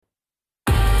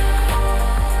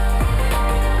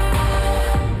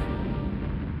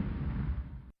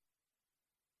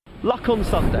Luck on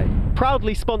Sunday,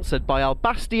 proudly sponsored by Al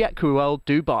Basti Equiworld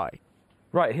Dubai.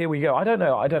 Right, here we go. I don't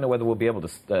know whether we'll be able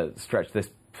to stretch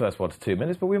this first 1 to 2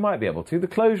 minutes, but we might be able to. The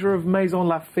closure of Maison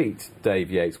Lafitte,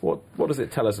 Dave Yates. What does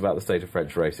it tell us about the state of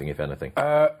French racing, if anything?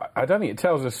 I don't think it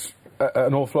tells us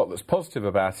an awful lot that's positive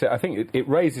about it. I think it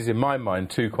raises, in my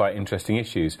mind, two quite interesting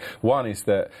issues. One is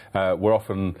that we're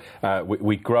often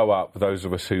we grow up, those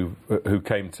of us who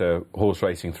came to horse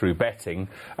racing through betting.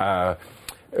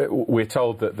 We're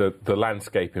told that the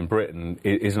landscape in Britain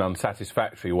is an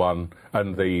unsatisfactory one,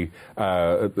 and the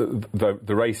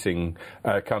racing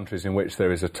countries in which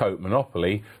there is a tote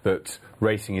monopoly, that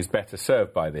racing is better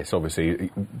served by this.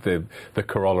 Obviously, the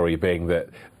corollary being that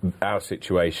our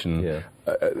situation,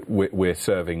 we're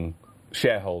serving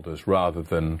shareholders rather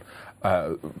than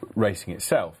racing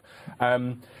itself.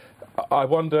 I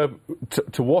wonder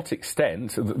to what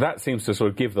extent that seems to sort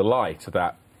of give the lie to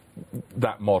that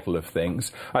model of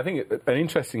things. I think an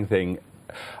interesting thing,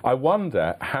 I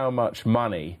wonder how much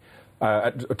money,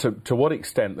 to what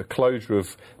extent the closure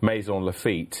of Maison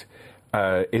Lafitte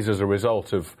is as a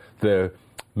result of the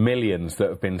millions that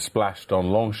have been splashed on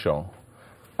Longchamp,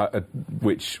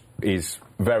 which is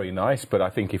very nice, but I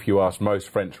think if you ask most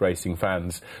French racing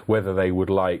fans whether they would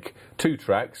like 2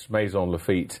 tracks, Maison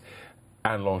Lafitte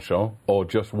and Longchamp, or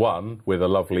just one with a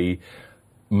lovely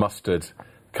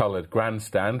mustard-coloured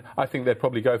grandstand, I think they'd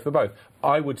probably go for both.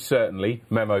 I would certainly,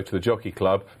 memo to the Jockey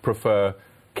Club, prefer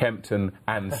Kempton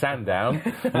and Sandown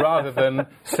rather than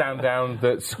Sandown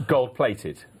that's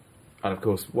gold-plated. And, of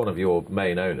course, one of your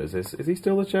main owners, is he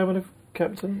still the chairman of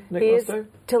Kempton, Nick He Musto? is,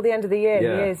 till the end of the year,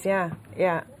 he is, yeah.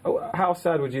 Oh, how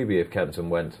sad would you be if Kempton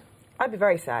went? I'd be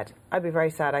very sad.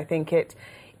 I think it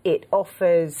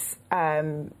offers,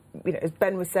 as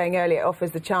Ben was saying earlier, it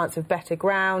offers the chance of better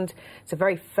ground. It's a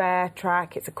very fair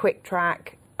track. It's a quick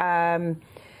track. I'd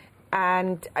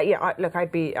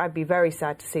be very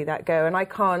sad to see that go. And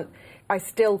I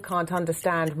still can't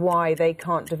understand why they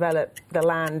can't develop the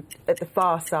land at the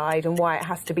far side and why it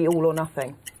has to be all or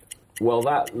nothing. Well,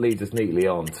 that leads us neatly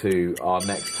on to our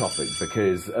next topic,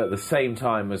 because at the same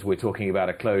time as we're talking about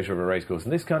a closure of a racecourse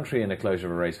in this country and a closure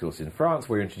of a racecourse in France,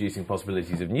 we're introducing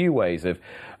possibilities of new ways of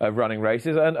running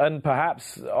races and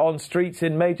perhaps on streets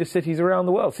in major cities around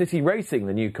the world. City racing,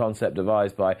 the new concept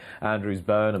devised by Andrews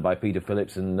Byrne and by Peter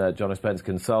Phillips and John O'Spence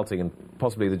Consulting and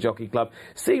possibly the Jockey Club,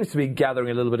 seems to be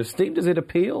gathering a little bit of steam. Does it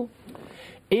appeal?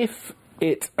 If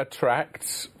it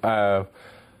attracts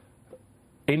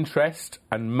interest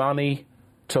and money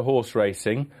to horse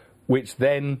racing, which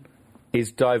then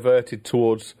is diverted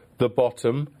towards the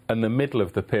bottom and the middle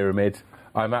of the pyramid,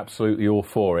 I'm absolutely all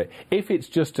for it. If it's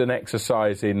just an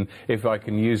exercise in, if I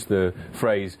can use the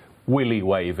phrase, willy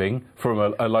waving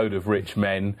from a load of rich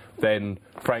men, then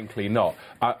frankly not.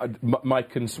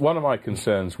 One of my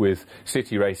concerns with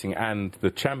city racing and the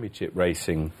championship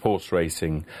racing, horse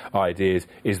racing ideas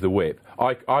is the whip.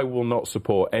 I will not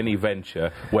support any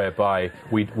venture whereby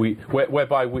we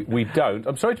don't.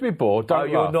 I'm sorry to be bored. Don't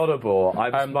you're laugh. not a bore.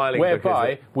 I'm smiling.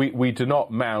 Whereby we do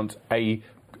not mount a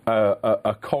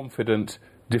confident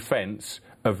defence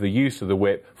of the use of the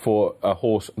whip for a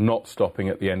horse not stopping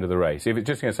at the end of the race. If it's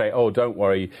just going to say, oh, don't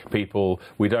worry, people,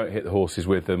 we don't hit the horses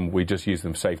with them, we just use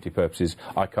them for safety purposes,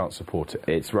 I can't support it.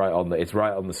 It's right on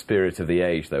the spirit of the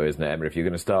age, though, isn't it, Emma? If you're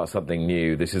going to start something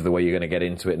new, this is the way you're going to get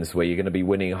into it, and this is the way you're going to be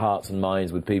winning hearts and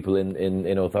minds with people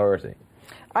in authority.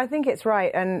 I think it's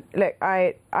right, and look,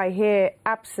 I hear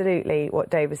absolutely what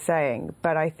Dave is saying,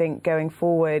 but I think going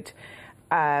forward,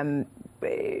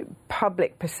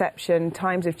 public perception,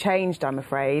 times have changed, I'm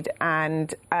afraid,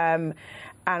 and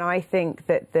I think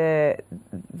that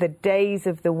the days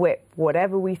of the whip,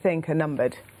 whatever we think, are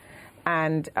numbered.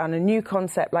 And on a new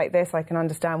concept like this, I can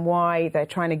understand why they're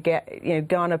trying to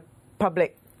garner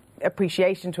public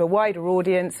appreciation to a wider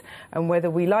audience, and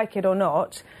whether we like it or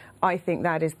not, I think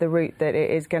that is the route that it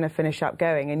is going to finish up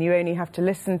going. And you only have to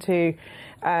listen to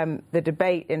the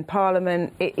debate in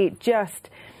Parliament.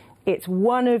 It's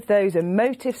one of those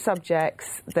emotive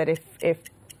subjects that if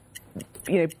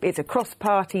it's a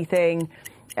cross-party thing,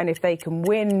 and if they can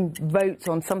win votes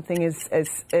on something as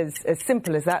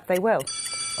simple as that, they will.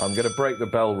 I'm going to break the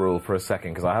bell rule for a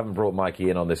second, because I haven't brought Mikey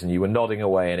in on this, and you were nodding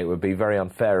away, and it would be very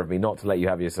unfair of me not to let you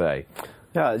have your say.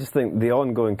 Yeah, I just think the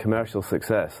ongoing commercial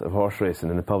success of horse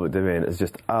racing in the public domain is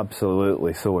just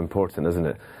absolutely so important, isn't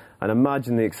it? And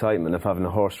imagine the excitement of having a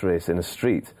horse race in a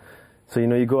street. So,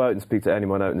 you go out and speak to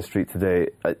anyone out in the street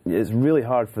today, it's really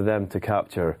hard for them to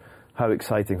capture how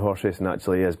exciting horse racing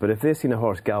actually is. But if they've seen a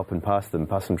horse galloping past them,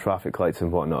 past some traffic lights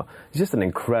and whatnot, it's just an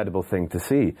incredible thing to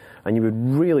see. And you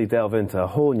would really delve into a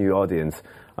whole new audience,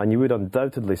 and you would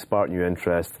undoubtedly spark new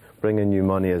interest, bring in new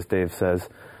money, as Dave says.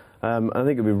 I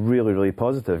think it'd be really, really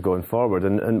positive going forward.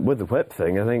 And with the whip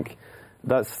thing, I think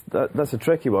that's a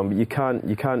tricky one. But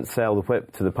you can't sell the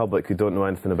whip to the public who don't know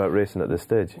anything about racing at this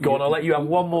stage. Go on, I'll let you have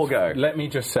one more go. Let me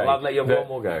just say, I'll let you have one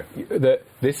more go.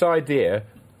 This idea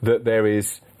that there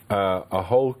is a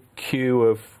whole queue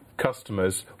of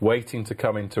customers waiting to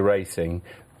come into racing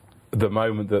the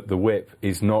moment that the whip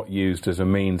is not used as a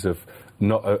means of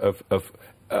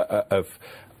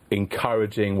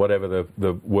encouraging, whatever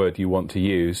the word you want to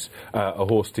use, a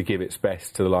horse to give its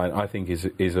best to the line, I think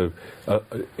is a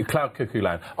cloud cuckoo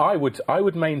land. I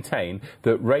would maintain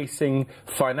that racing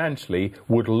financially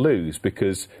would lose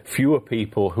because fewer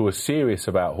people who are serious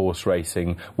about horse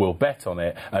racing will bet on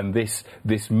it, and this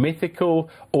mythical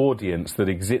audience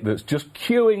that's just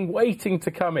queuing, waiting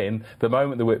to come in the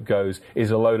moment the whip goes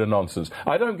is a load of nonsense.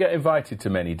 I don't get invited to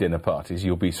many dinner parties,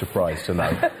 you'll be surprised to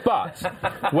know. But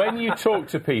when you talk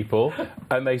to people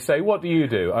and they say, what do you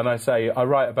do? And I say, I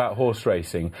write about horse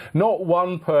racing. Not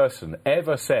one person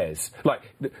ever says,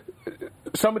 like,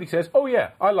 somebody says, oh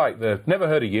yeah, never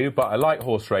heard of you, but I like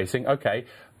horse racing. Okay.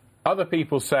 Other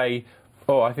people say,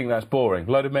 oh, I think that's boring.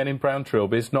 Load of men in brown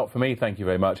trilbies, not for me, thank you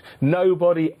very much.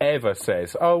 Nobody ever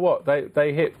says, oh, what,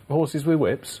 they hit horses with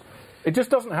whips? It just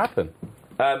doesn't happen.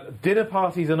 Dinner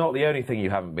parties are not the only thing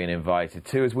you haven't been invited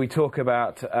to, as we talk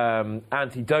about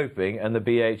anti-doping and the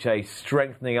BHA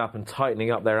strengthening up and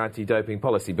tightening up their anti-doping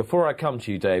policy. Before I come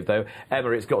to you, Dave, though, Emma,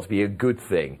 it's got to be a good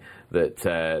thing that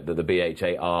the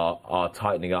BHA are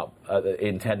tightening up,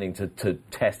 intending to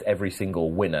test every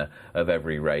single winner of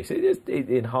every race. It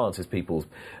enhances people's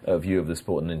view of the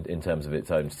sport and in terms of its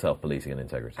own self-policing and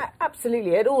integrity.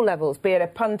 Absolutely, at all levels, be it a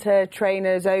punter,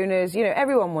 trainers, owners,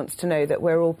 everyone wants to know that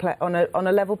we're all on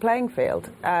a level playing field.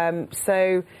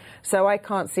 So I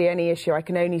can't see any issue. I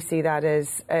can only see that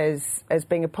as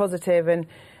being a positive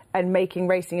and making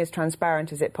racing as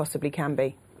transparent as it possibly can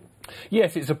be.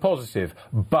 Yes, it's a positive,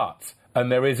 but,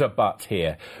 and there is a but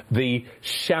here, the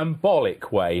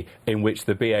shambolic way in which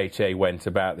the BHA went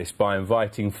about this by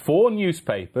inviting 4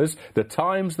 newspapers, The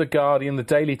Times, The Guardian, The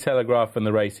Daily Telegraph and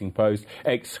The Racing Post,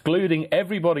 excluding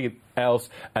everybody else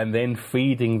and then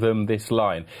feeding them this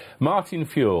line. Martin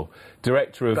Fuel,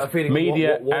 Director of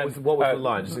Media... What was the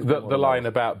line? The line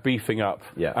about beefing up.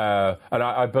 Yeah. And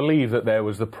I believe that there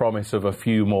was the promise of a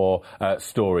few more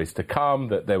stories to come,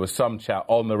 that there was some chat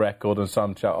on the record and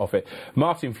some chat off it.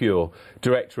 Martin Fuel,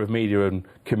 Director of Media and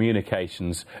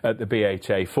Communications at the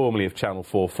BHA, formerly of Channel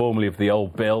 4, formerly of the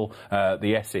Old Bill,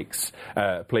 the Essex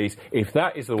Police. If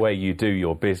that is the way you do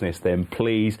your business, then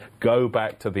please go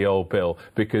back to the Old Bill,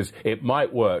 because it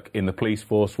might work in the police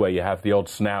force where you have the odd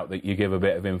snout that you give a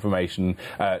bit of information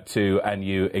to and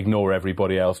you ignore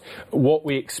everybody else. What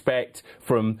we expect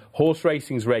from horse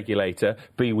racing's regulator,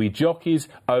 be we jockeys,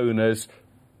 owners,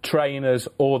 trainers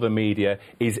or the media,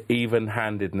 is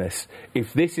even-handedness.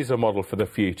 If this is a model for the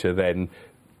future, then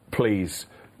please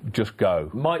just go.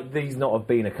 Might these not have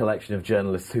been a collection of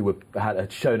journalists who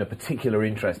had shown a particular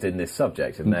interest in this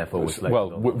subject and therefore were selected?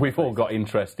 Well, we've all got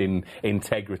interest in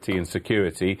integrity and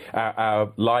security.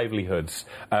 Our livelihoods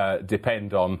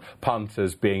depend on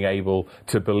punters being able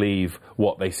to believe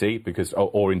what they see, because,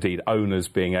 or indeed owners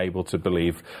being able to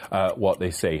believe what they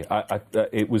see.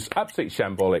 It was absolutely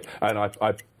shambolic,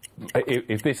 and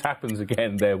if this happens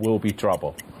again, there will be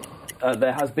trouble.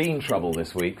 There has been trouble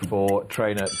this week for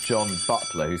trainer John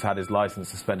Butler, who's had his licence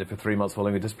suspended for 3 months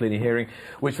following a disciplinary hearing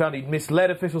which found he'd misled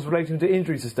officials relating to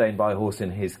injuries sustained by a horse in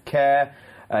his care.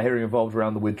 A hearing involved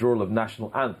around the withdrawal of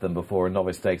National Anthem before a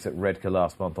novice stakes at Redcar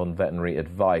last month on veterinary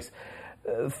advice.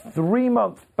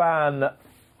 3-month ban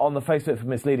on the face of it for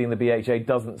misleading the BHA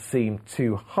doesn't seem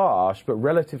too harsh, but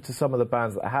relative to some of the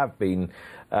bans that have been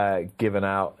given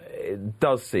out, it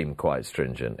does seem quite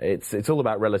stringent. It's all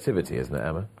about relativity, isn't it,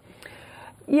 Emma?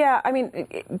 Yeah, I mean,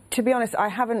 to be honest, I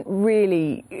haven't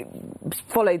really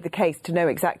followed the case to know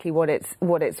exactly what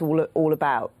it's all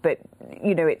about. But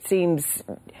it seems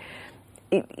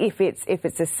if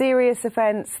it's a serious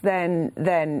offence, then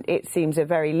it seems a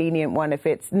very lenient one. If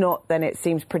it's not, then it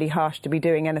seems pretty harsh to be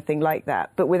doing anything like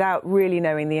that. But without really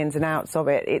knowing the ins and outs of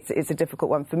it, it's a difficult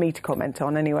one for me to comment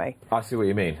on anyway. I see what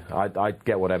you mean. I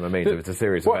get what Emma means. If it's a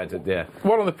serious offence, yeah.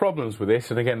 One of the problems with this,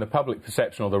 and again the public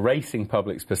perception, or the racing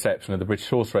public's perception of the British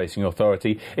Horse Racing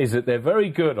Authority, is that they're very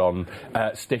good on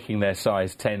sticking their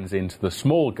size 10s into the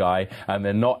small guy, and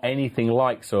they're not anything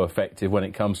like so effective when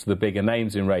it comes to the bigger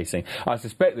names in racing. I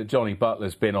suspect that Johnny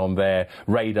Butler's been on their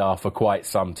radar for quite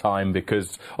some time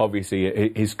because,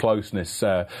 obviously, his closeness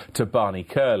to Barney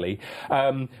Curley.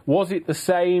 Was it the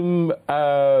same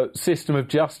system of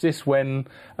justice when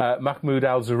Mahmoud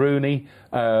Al-Zaruni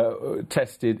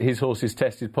his horses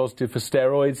tested positive for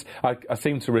steroids? I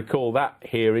seem to recall that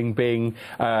hearing being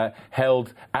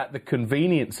held at the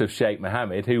convenience of Sheikh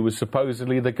Mohammed, who was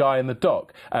supposedly the guy in the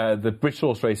dock. The British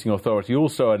Horse Racing Authority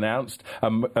also announced,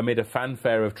 amid a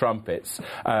fanfare of trumpets,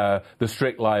 the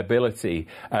strict liability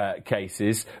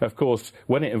cases. Of course,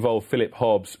 when it involved Philip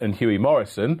Hobbs and Hughie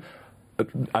Morrison,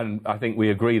 and I think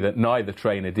we agree that neither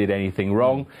trainer did anything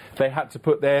wrong, they had to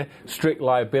put their strict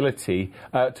liability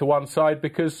to one side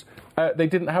because they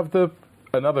didn't have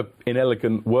another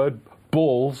inelegant word,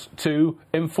 balls to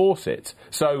enforce it.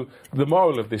 So the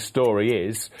moral of this story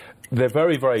is they're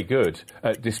very, very good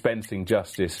at dispensing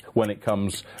justice when it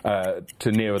comes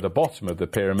to nearer the bottom of the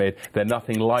pyramid. They're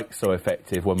nothing like so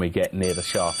effective when we get near the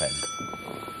sharp end.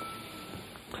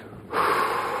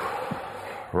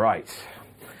 Right.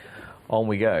 On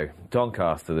we go.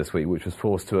 Doncaster this week, which was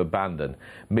forced to abandon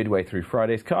midway through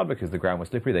Friday's card because the ground was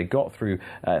slippery. They got through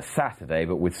Saturday,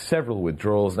 but with several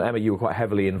withdrawals. And Emma, you were quite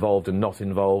heavily involved and not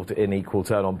involved in equal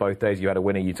turn on both days. You had a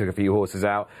winner, you took a few horses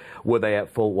out. Were they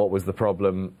at fault? What was the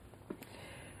problem?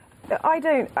 I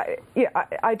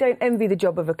don't envy the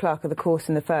job of a clerk of the course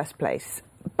in the first place.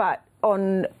 But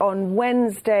on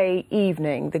Wednesday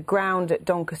evening, the ground at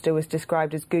Doncaster was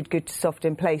described as good to soft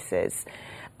in places.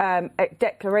 At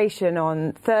declaration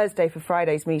on Thursday for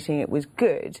Friday's meeting, it was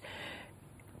good.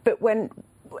 But when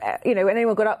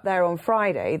anyone got up there on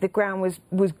Friday, the ground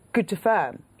was good to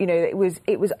firm. It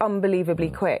was unbelievably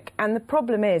quick. And the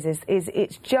problem is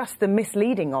it's just the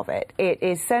misleading of it. It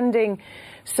is sending,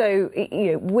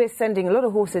 we're sending a lot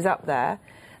of horses up there,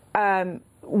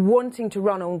 wanting to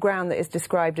run on ground that is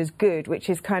described as good, which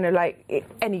is kind of like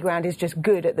any ground is just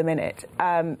good at the minute,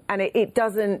 and it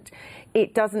doesn't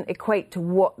equate to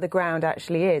what the ground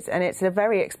actually is, and it's a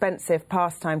very expensive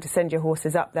pastime to send your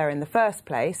horses up there in the first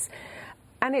place,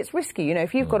 and it's risky.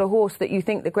 If you've got a horse that you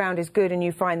think the ground is good and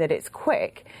you find that it's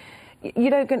quick,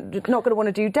 you're not going to want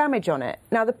to do damage on it.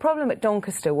 Now the problem at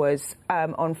Doncaster was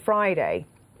on Friday.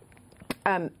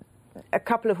 A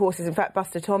couple of horses, in fact,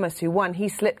 Buster Thomas, who won, he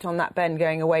slipped on that bend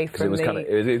going away from it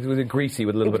was greasy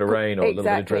with a little bit of rain or a little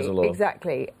bit of drizzle.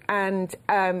 Exactly. And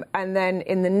then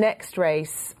in the next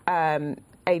race,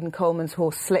 Aidan Coleman's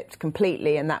horse slipped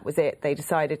completely, and that was it. They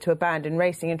decided to abandon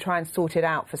racing and try and sort it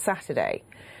out for Saturday.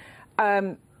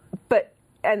 And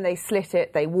they slit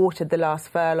it. They watered the last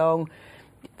furlong.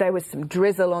 There was some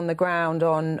drizzle on the ground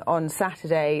on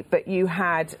Saturday, but you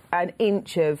had an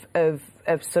inch of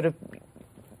sort of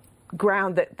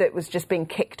ground that was just being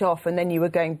kicked off, and then you were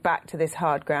going back to this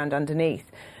hard ground underneath.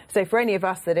 So for any of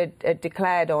us that had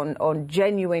declared on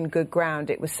genuine good ground,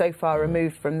 it was so far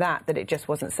removed from that it just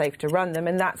wasn't safe to run them,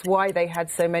 and that's why they had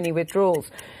so many withdrawals.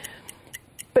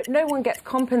 But no one gets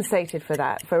compensated for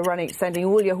that, for sending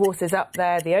all your horses up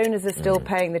there. The owners are still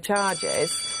paying the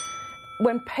charges,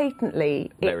 when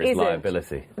patently there is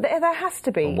liability. There has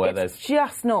to be. It's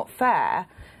just not fair.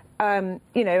 And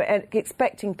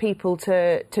expecting people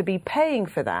to be paying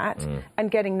for that and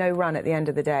getting no run at the end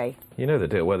of the day. You know the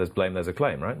deal, where there's blame, there's a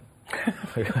claim, right?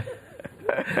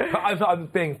 I'm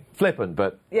being flippant,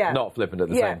 but not flippant at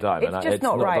the same time. It's just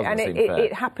not right, and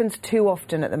it happens too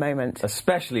often at the moment.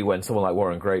 Especially when someone like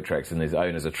Warren Greatrex and his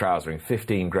owners are trousering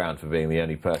 15 grand for being the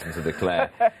only person to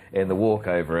declare in the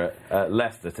walkover at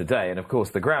Leicester today. And, of course,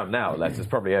 the ground now at Leicester's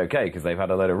probably OK because they've had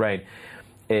a load of rain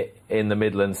in the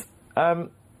Midlands.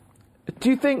 Do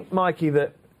you think, Mikey,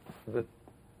 that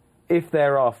if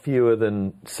there are fewer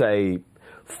than, say,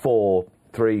 4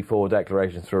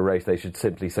 declarations for a race, they should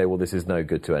simply say, well, this is no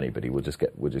good to anybody, we'll just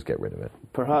get rid of it?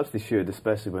 Perhaps they should,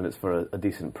 especially when it's for a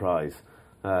decent prize.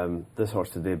 This horse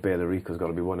today, Bailey Rico's got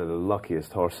to be one of the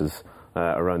luckiest horses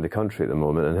around the country at the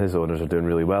moment, and his owners are doing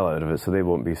really well out of it, so they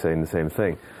won't be saying the same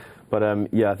thing. But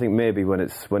I think maybe when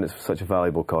it's such a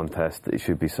valuable contest, it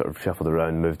should be sort of shuffled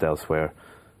around, moved elsewhere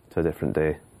to a different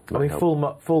day. I mean,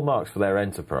 full marks for their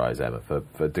enterprise, Emma,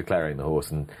 for declaring the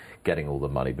horse and getting all the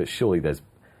money. But surely there's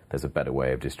a better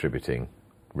way of distributing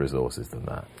resources than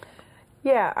that.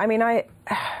 Yeah, I mean, I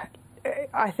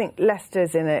think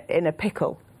Leicester's in a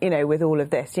pickle, with all of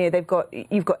this. You've got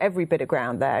every bit of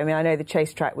ground there. I mean, I know the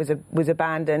chase track was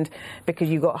abandoned because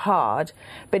you got hard,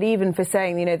 but even for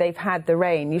saying, they've had the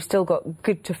rain, you've still got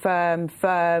good to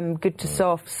firm, good to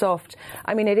soft.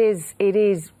 I mean, it is.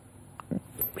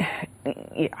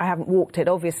 I haven't walked it,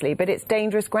 obviously, but it's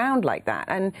dangerous ground like that.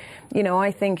 And,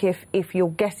 I think if you're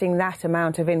getting that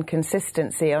amount of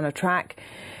inconsistency on a track,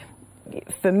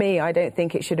 for me, I don't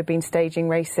think it should have been staging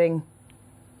racing,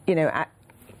 you know,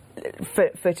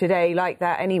 for today like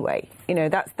that anyway. You know,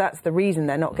 that's the reason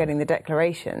they're not getting the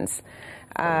declarations.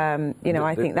 You know,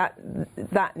 I think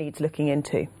that needs looking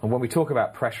into. And when we talk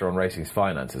about pressure on racing's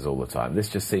finances all the time, this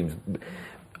just seems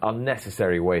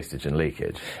unnecessary wastage and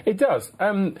leakage. It does.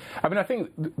 I mean, I think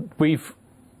we've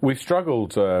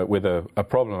struggled with a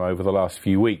problem over the last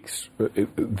few weeks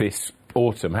this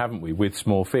autumn, haven't we, with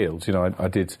small fields. You know, I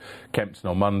did Kempton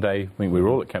on Monday. I think we were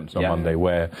all at Kempton on Monday,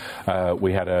 where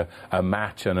we had a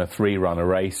match and a 3-runner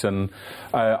race, and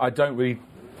I don't really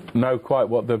know quite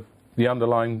what the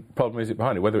underlying problem is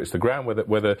behind it, whether it's the ground,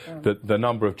 whether the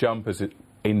number of jumpers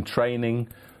in training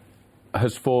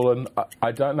has fallen.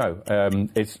 I don't know.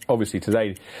 It's obviously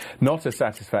today not a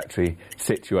satisfactory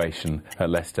situation at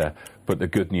Leicester, but the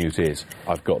good news is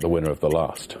I've got the winner of the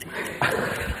last.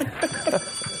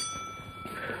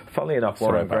 Funnily enough,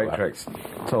 Warren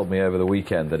Greatrex told me over the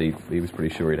weekend that he was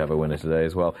pretty sure he'd have a winner today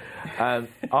as well.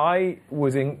 I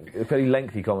was in a fairly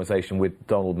lengthy conversation with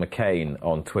Donald McCain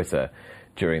on Twitter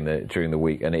during the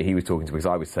week, and he was talking to me because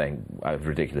I was saying how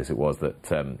ridiculous it was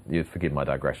that, you'd forgive my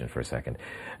digression for a second,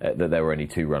 that there were only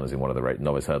 2 runners in one of the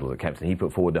novice hurdles at Kempton. He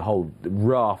put forward a whole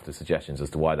raft of suggestions as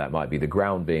to why that might be, the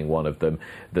ground being one of them,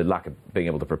 the lack of being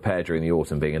able to prepare during the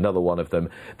autumn being another one of them,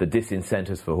 the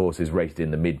disincentives for horses rated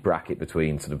in the mid-bracket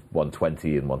between sort of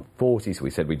 120 and 140, so we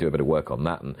said we'd do a bit of work on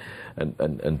that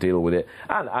and deal with it,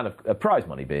 and a prize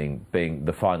money being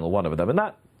the final one of them. And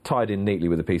that tied in neatly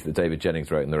with a piece that David Jennings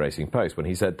wrote in the Racing Post when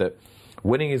he said that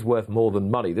winning is worth more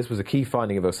than money. This was a key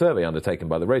finding of a survey undertaken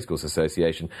by the Racecourse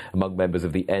Association among members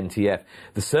of the NTF.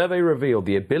 The survey revealed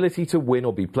the ability to win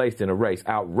or be placed in a race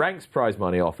outranks prize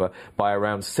money offer by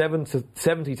around 70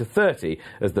 to 30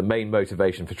 as the main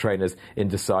motivation for trainers in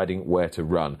deciding where to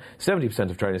run.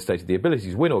 70% of trainers stated the ability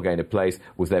to win or gain a place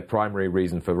was their primary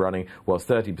reason for running, whilst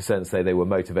 30% say they were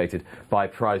motivated by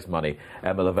prize money.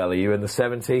 Emma Lavelle, are you in the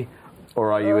 70?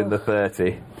 Or are you in the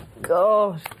 30?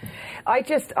 God, I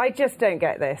just don't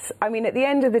get this. I mean, at the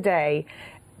end of the day,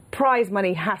 prize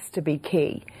money has to be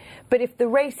key. But if the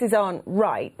races aren't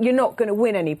right, you're not going to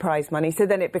win any prize money, so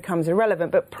then it becomes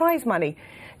irrelevant. But prize money,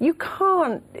 you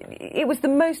can't... It was the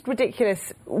most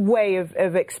ridiculous way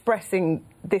of expressing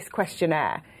this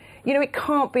questionnaire. You know, it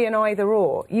can't be an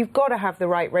either-or. You've got to have the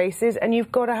right races, and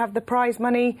you've got to have the prize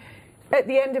money at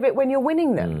the end of it when you're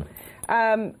winning them.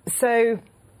 So...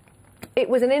 It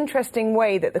was an interesting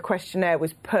way that the questionnaire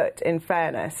was put, in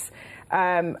fairness.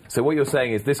 So what you're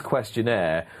saying is this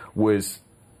questionnaire was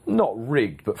not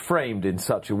rigged, but framed in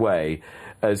such a way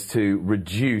as to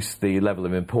reduce the level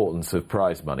of importance of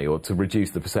prize money, or to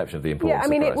reduce the perception of the importance of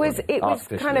prize money. It was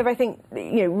kind of, I think,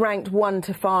 you know, ranked 1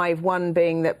 to 5, 1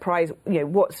 being that prize, you know,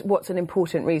 what's an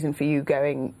important reason for you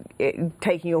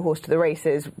taking your horse to the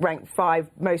races, ranked 5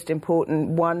 most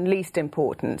important, 1 least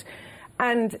important.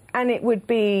 And it would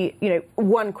be, you know,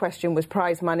 one question was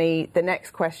prize money, the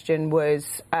next question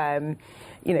was,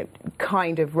 you know,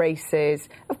 kind of races.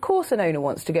 Of course an owner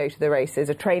wants to go to the races,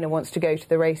 a trainer wants to go to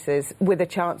the races with a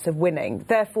chance of winning.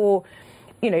 Therefore,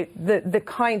 you know, the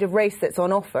kind of race that's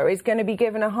on offer is going to be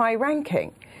given a high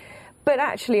ranking. But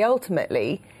actually,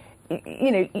 ultimately,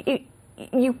 you know,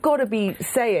 you've got to be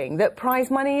saying that prize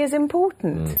money is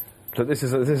important. So this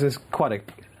is quite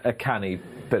a canny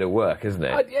bit of work, isn't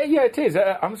it? Yeah, it is.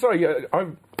 I'm sorry,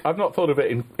 I've not thought of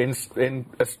it in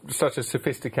such a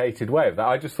sophisticated way of that.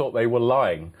 I just thought they were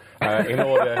lying in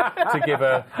order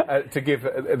to give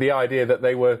the idea that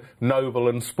they were noble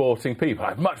and sporting people.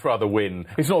 I'd much rather win.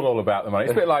 It's not all about the money.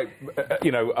 It's a bit like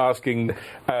you know, asking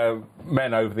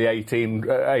men over the age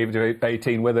of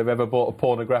 18 whether they've ever bought a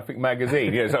pornographic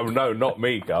magazine. You know, so, no, not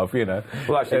me, Gov. You know.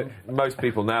 Well, actually, most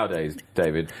people nowadays,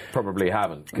 David, probably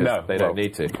haven't, because they don't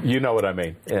need to. You know what I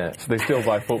mean. Yeah. So they still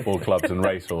buy football clubs and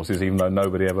racehorses, even though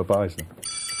nobody ever buys them.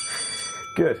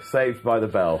 Good. Saved by the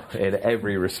bell in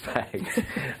every respect.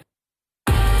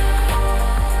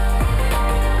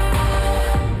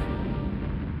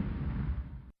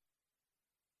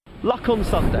 Luck on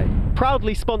Sunday,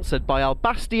 proudly sponsored by Al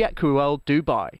Basti Equiworld Dubai.